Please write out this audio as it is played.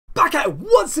Back at it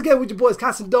once again with your boys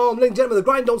Cass and Dom. Ladies and gentlemen, the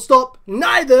grind don't stop,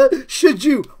 neither should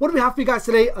you. What do we have for you guys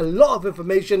today? A lot of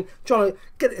information, trying to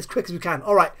get it as quick as we can.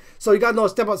 Alright, so you guys know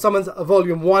Step Up Summons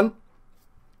Volume 1.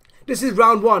 This is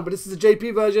round 1, but this is the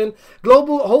JP version.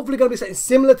 Global, hopefully going to be something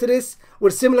similar to this,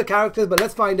 with similar characters, but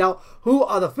let's find out who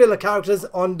are the filler characters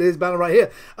on this banner right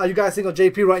here. You guys think on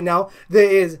JP right now, there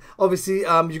is, obviously,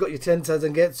 you got your Tenta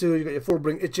Zangetsu, you got your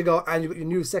Fullbring Ichigo, and you got your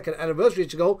new 2nd anniversary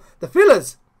Ichigo, the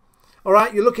fillers.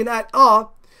 Alright, you're looking at Armor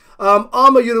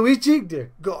Yoruichi,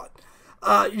 dear God.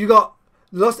 You got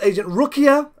Lost Agent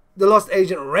Rukia, the Lost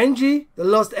Agent Renji, the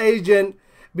Lost Agent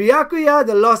Byakuya,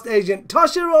 the Lost Agent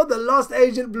Toshiro, the Lost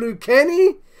Agent Blue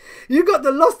Kenny. You got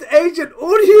the Lost Agent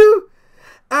Uryu.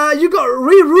 You got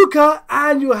Riruka,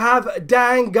 and you have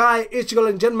Dangai Ichigo,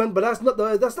 ladies and gentlemen. But that's not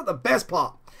the best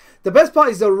part. The best part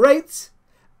is the rates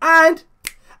and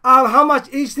how much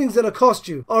each thing's gonna cost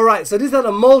you. Alright, so these are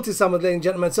the multi-summons, ladies and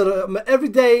gentlemen. So every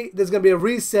day there's gonna be a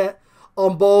reset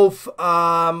on both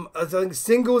I think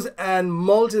singles and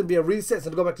multi. There'll be a reset, so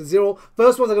it'll go back to 0.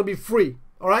 First ones are gonna be free.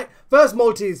 Alright, first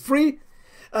multi is free.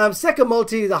 Second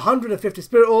multi is 150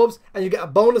 spirit orbs, and you get a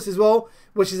bonus as well,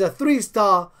 which is a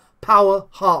 3-star power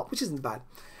heart, which isn't bad.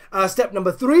 Step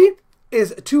number 3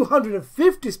 is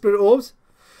 250 spirit orbs.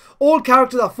 All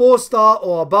characters are 4-star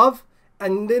or above,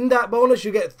 and in that bonus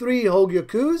you get 3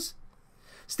 Hogyokus.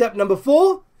 Step number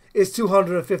 4 is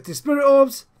 250 spirit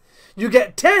orbs. You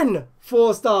get 10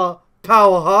 4-star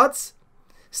power hearts.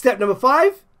 Step number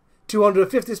 5,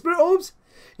 250 spirit orbs.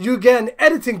 You get an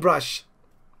editing brush.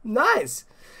 Nice.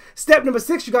 Step number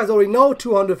 6, you guys already know,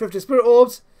 250 spirit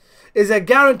orbs is a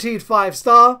guaranteed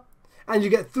 5-star, and you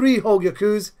get 3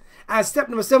 Hogyokus. And step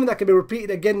number 7, that can be repeated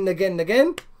again and again and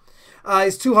again,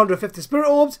 is 250 spirit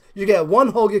orbs. You get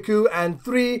 1 Hogyoku and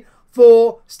 3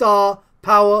 4-star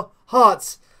power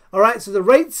hearts. Alright, so the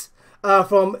rates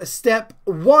from step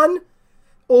 1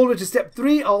 all the way to step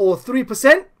 3 are all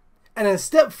 3%, and then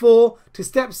step 4 to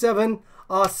step 7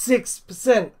 are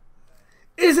 6%.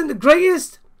 Isn't the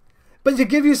greatest? But you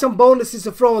give you some bonuses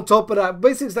to throw on top of that.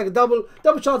 Basically, it's like a double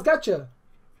chance gacha.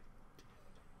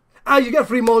 And you get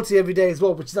free multi every day as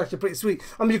well, which is actually pretty sweet.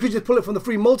 I mean, you could just pull it from the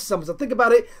free multi summons. So think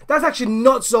about it. That's actually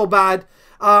not so bad.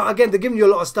 Again, they're giving you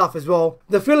a lot of stuff as well.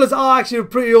 The fillers are actually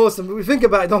pretty awesome. But we think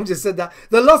about it, don't just said that.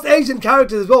 The Lost Agent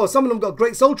characters as well. Some of them got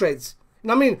great soul traits. You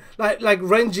know what I mean? Like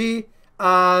Renji,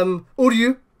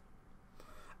 Uryu,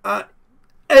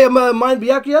 Mind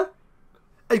Byakuya.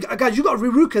 Guys, you got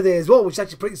Riruka there as well, which is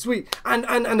actually pretty sweet. And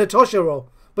the Toshiro.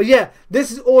 But yeah,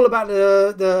 this is all about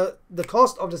the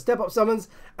cost of the step-up summons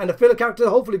and the filler character.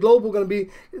 Hopefully global going to be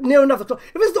near enough. If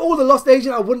it's all the Lost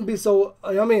Agent, I wouldn't be so,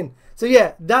 you know what I mean? So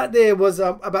yeah, that there was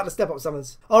about the step-up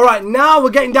summons. Alright, now we're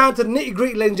getting down to the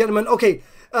nitty-gritty, ladies and gentlemen. Okay,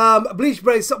 Bleach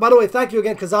Brace, by the way, thank you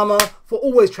again, Kazama, for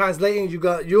always translating.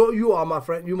 You are my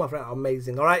friend. You, my friend, are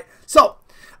amazing. Alright, so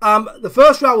the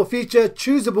first round will feature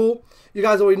choosable, you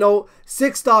guys already know,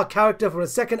 6-star character from the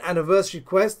 2nd anniversary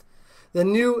quest. The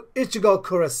new Ichigo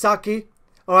Kurosaki.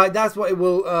 Alright, that's what it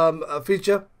will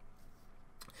feature.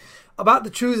 About to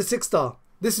choose a 6-star.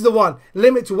 This is the one.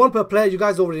 Limit to 1 per player, you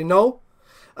guys already know.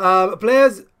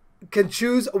 Players can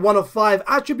choose one of 5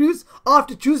 attributes.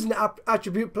 After choosing the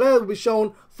attribute, players will be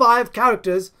shown 5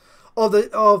 characters of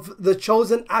the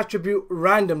chosen attribute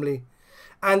randomly.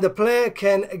 And the player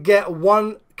can get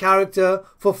 1 character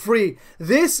for free.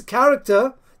 This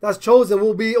character that's chosen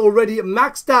will be already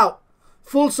maxed out.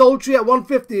 Full soul tree at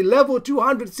 150, level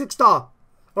 200, 6-star.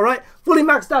 Alright, fully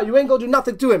maxed out. You ain't gonna do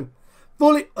nothing to him.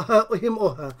 Fully, him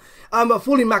or her.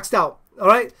 Fully maxed out.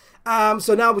 Alright,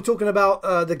 so now we're talking about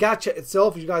the gacha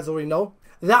itself, you guys already know.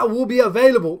 That will be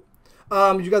available,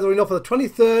 you guys already know, for the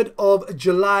 23rd of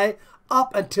July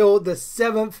up until the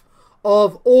 7th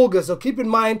of August. So keep in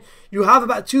mind, you have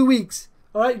about 2 weeks.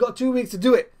 Alright, you got 2 weeks to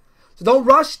do it. So don't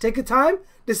rush, take your time.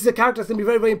 This is a character that's going to be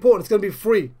very, very important. It's going to be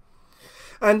free.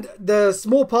 And the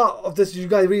small part of this you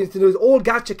guys really need to know is all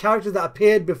gacha characters that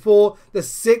appeared before the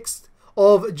 6th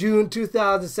of June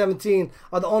 2017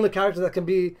 are the only characters that can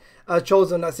be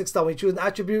chosen at 6-star. When you choose an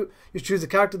attribute, you choose a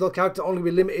character. Those characters only be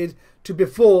limited to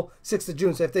before 6th of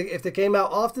June. So if they came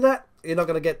out after that, you're not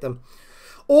going to get them.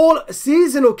 All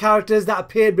seasonal characters that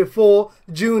appeared before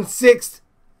June 6th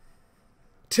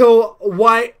till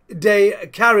White Day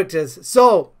characters.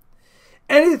 So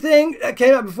anything that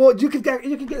came out before, you can get a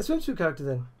swimsuit character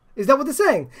then. Is that what they're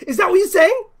saying? Is that what you're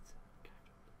saying?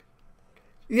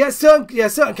 Yeah,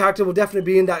 certain character will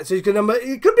definitely be in that. So you can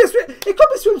it could be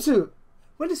swimsuit.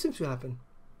 When did swimsuit happen?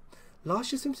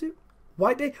 Last year's swimsuit?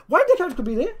 White Day character could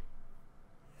be there.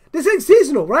 They're saying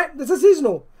seasonal, right? This is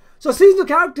seasonal. So seasonal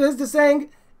characters, they're saying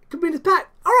could be in this pack.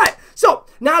 All right, so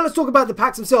now let's talk about the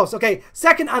packs themselves. Okay,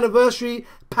 second anniversary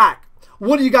pack.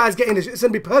 What do you guys get in this? It's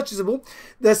going to be purchasable.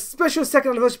 The special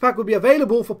second anniversary pack will be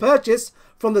available for purchase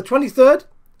from the 23rd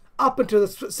up until the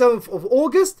 7th of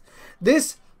August.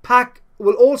 This pack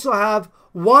will also have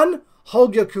 1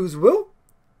 Hogyoku's Will,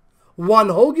 1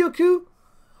 Hogyoku,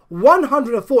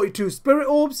 142 Spirit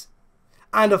Orbs,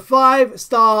 and a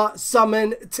 5-star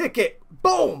summon ticket.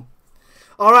 Boom!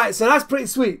 Alright, so that's pretty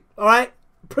sweet. Alright,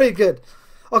 pretty good.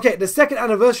 Okay, the second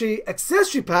anniversary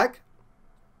accessory pack,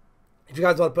 if you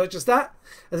guys want to purchase that,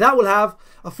 that will have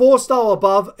a 4-star or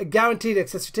above, a guaranteed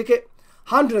accessory ticket,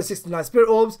 169 Spirit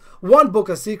Orbs, 1 book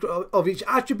of secret of each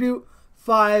attribute,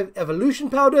 5 evolution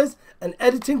powders, an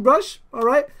editing brush,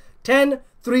 alright, 10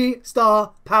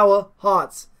 3-star power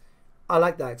hearts. I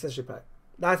like that accessory pack.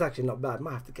 That's actually not bad.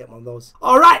 Might have to get one of those.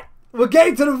 Alright, we're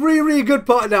getting to the really good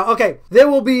part now. Okay, there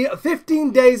will be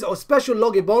 15 days of special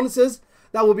login bonuses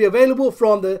that will be available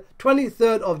from the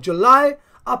 23rd of July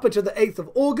up until the 8th of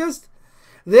August.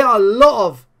 There are a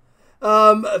lot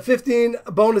of 15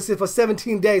 bonuses for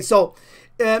 17 days. So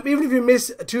even if you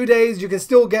miss 2 days, you can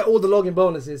still get all the login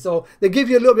bonuses. So they give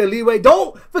you a little bit of leeway.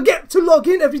 Don't forget to log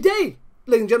in every day,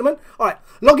 ladies and gentlemen. All right,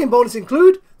 login bonuses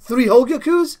include 3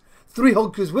 Hogyokus, 3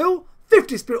 Hogyoku's Will,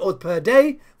 50 Spirit Orbs per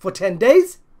day for 10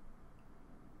 days.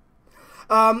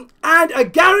 And a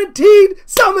guaranteed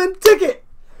summon ticket.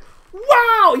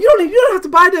 Wow! You don't have to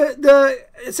buy the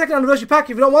second anniversary pack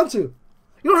if you don't want to.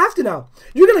 You don't have to now.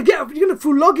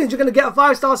 Through logins, you're gonna get a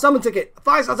 5-star summon ticket. A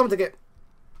 5-star summon ticket.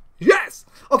 Yes!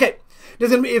 Okay.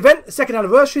 There's gonna be an event, second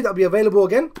anniversary, that'll be available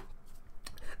again.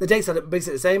 The dates are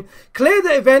basically the same. Clear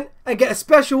the event and get a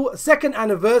special second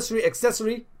anniversary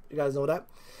accessory. You guys know that.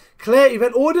 Clear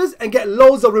event orders and get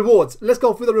loads of rewards. Let's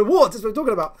go through the rewards. That's what we're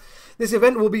talking about. This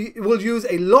event will use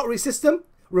a lottery system.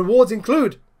 Rewards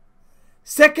include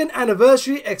second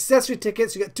anniversary accessory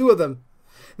tickets. You get 2 of them.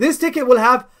 This ticket will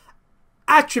have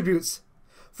attributes.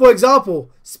 For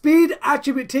example, speed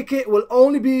attribute ticket will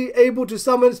only be able to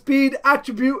summon speed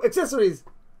attribute accessories.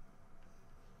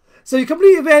 So you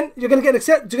complete the event, you're gonna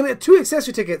get 2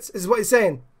 accessory tickets, is what he's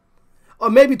saying. Or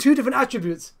maybe 2 different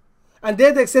attributes. And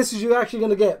they're the accessories you're actually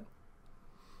gonna get.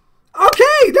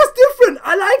 Okay, that's different.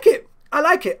 I like it. I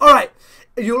like it. Alright.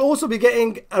 You'll also be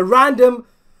getting a random,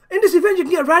 in this event you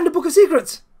can get a random book of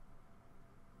secrets.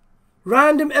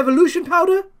 Random evolution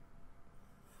powder.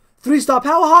 3-star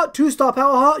power heart, 2-star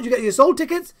power heart. You get your soul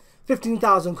tickets,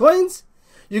 15,000 coins.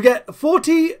 You get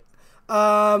 40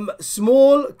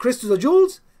 small crystals or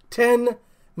jewels, 10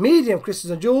 medium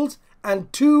crystals and jewels,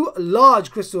 and 2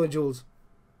 large crystals and jewels.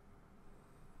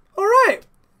 Alright.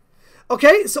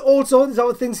 Okay, so also there's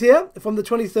other things here from the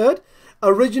 23rd.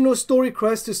 Original story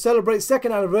quest to celebrate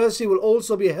second anniversary will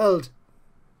also be held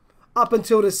up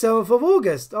until the 7th of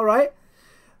August. Alright.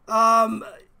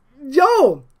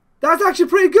 Yo, that's actually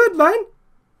pretty good, man.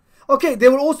 Okay,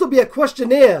 there will also be a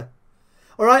questionnaire.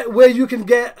 Alright, where you can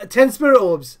get 10 Spirit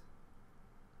Orbs.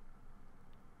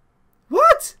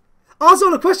 What? Also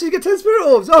on the question you get 10 Spirit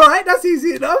Orbs. Alright, that's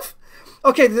easy enough.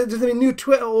 Okay, there's a new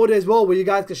Twitter order as well where you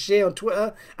guys can share on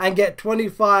Twitter and get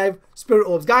 25 Spirit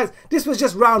Orbs. Guys, this was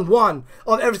just round 1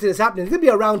 of everything that's happening. There's going to be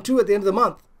a round 2 at the end of the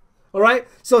month. Alright?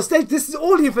 So this is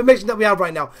all the information that we have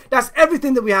right now. That's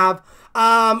everything that we have.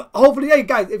 Hopefully, hey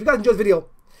guys, if you guys enjoyed the video,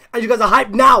 and you guys are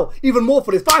hyped now even more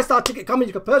for this 5-star ticket coming,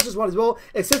 you can purchase one as well.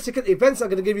 Accessory ticket events are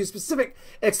going to give you specific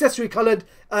accessory colored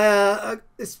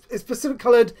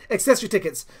accessory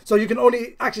tickets, so you can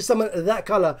only actually summon that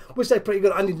color, which is pretty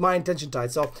good. I need my intention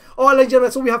tied. So alright, ladies and gentlemen,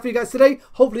 that's all we have for you guys today.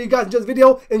 Hopefully you guys enjoyed the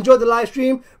video, enjoyed the live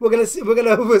stream. We'll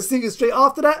see you straight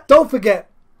after that. Don't forget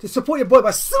to support your boy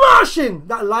by smashing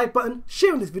that like button,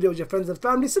 sharing this video with your friends and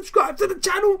family, subscribe to the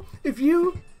channel if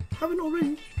you haven't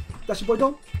already. That's your boy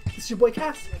Dom. This is your boy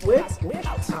Cass. We're out.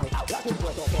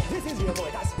 This is your boy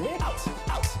Cass. We're out.